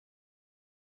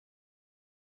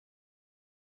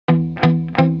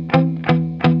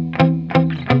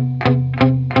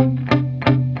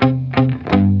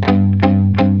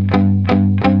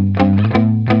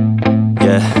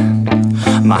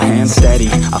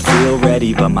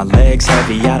already, but my legs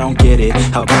heavy, I don't get it.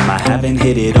 How come I haven't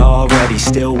hit it already?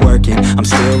 Still working, I'm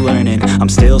still learning, I'm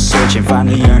still searching,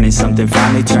 finally earning something,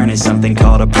 finally turning something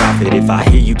called a profit. If I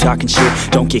hear you talking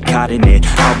shit, don't get caught in it.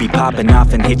 I'll be popping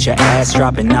off and hit your ass,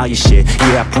 dropping all your shit.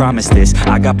 Yeah, I promise this,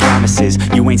 I got promises,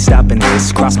 you ain't stopping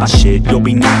this. Cross my shit, you'll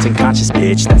be knocked unconscious,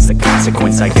 bitch. That's the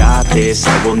consequence, I got this,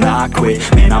 I will not quit.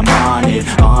 Man, I'm on it,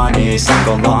 honest, I'm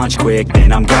gon' launch quick,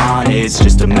 then I'm gone. It's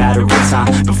just a matter of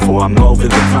time before I'm over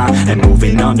the climb and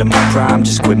moving under my prime.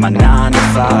 Just quit my 9 to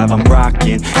 5, I'm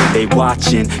rocking, and they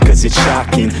watching, cause it's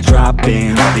shocking.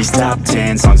 Dropping all these top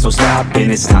 10 songs, no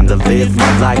stopping. It's time to live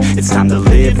my life, it's time to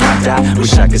live, not die.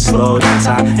 Wish I could slow down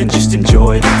time and just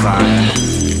enjoy the climb.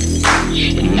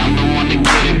 And I'm the one to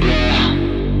get it, bro.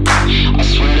 I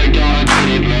swear to God I get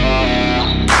it,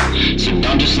 bro. So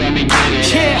don't just let me get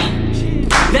it.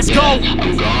 Yeah, let's go.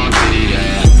 I'm gon' get it,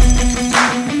 yeah.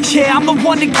 Yeah, I'm the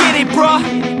one to get it, bruh.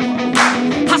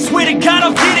 I swear to God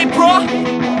I'll get it, bruh.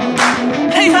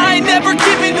 Hey, I ain't never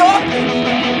giving up.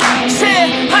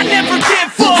 Yeah, I never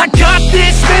give up. I got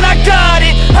this, man, I got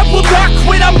it. I will not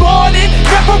quit, I'm on it.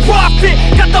 Never off it.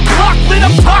 Got the block lit,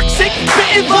 I'm toxic.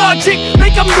 Spitting logic,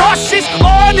 make them nauseous.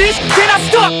 Honest, can I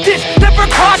stop this? Never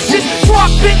cautious,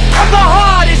 drop it. I'm the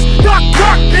hardest. Knock,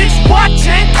 knock, bitch,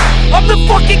 watching. I'm the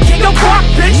fucking king of rock,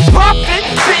 bitch. Profit,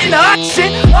 spitting hot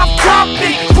shit. Off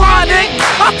topic, chronic.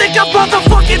 I think I'm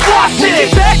motherfucking lost it.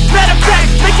 Making back, matter of fact,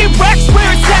 making racks where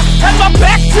it's at. Have my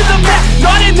back to the mat,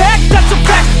 not an act, that's a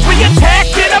fact. We attack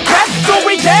in a pack, no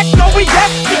react, no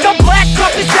react. Think I'm black,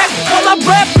 off his back, while I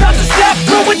rap, not to step.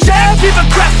 Throw a jab, give a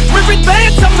crap. We're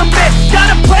advanced, I'm the man. Got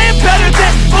a plan better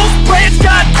than most brands.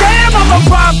 Goddamn, I'ma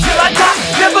rhyme till I die.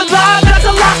 Never lie, that's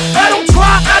a lie. I don't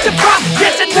try, I defy.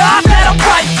 Get to die, that I'm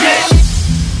right, yeah.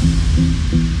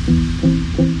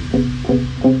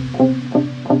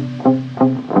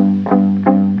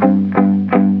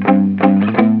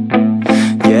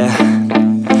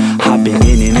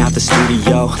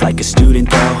 Like a student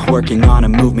though, working on a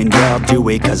movement, yeah, I'll do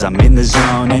it cause I'm in the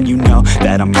zone. And you know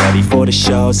that I'm ready for the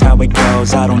shows. How it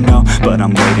goes, I don't know, but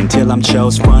I'm waiting till I'm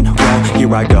chose. Front row,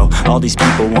 here I go. All these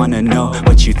people wanna know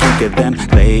what you think of them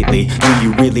lately. Do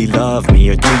you really love me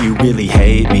or do you really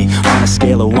hate me? On a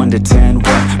scale of 1 to 10,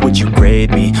 what would you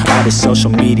grade me? All this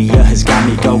social media has got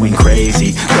me going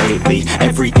crazy lately.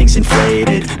 Everything's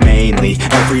inflated, mainly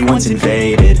everyone's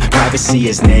invaded. Privacy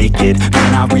is naked,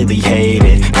 man, I really hate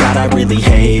it. God, I really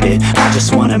hate it. I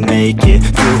just wanna make it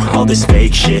through all this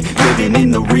fake shit. Living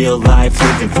in the real life,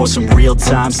 living for some real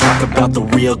times. Talk about the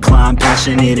real climb,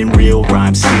 passionate in real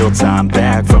rhymes. Steal time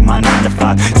back from my 9 to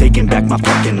 5, taking back my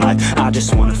fucking life. I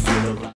just wanna feel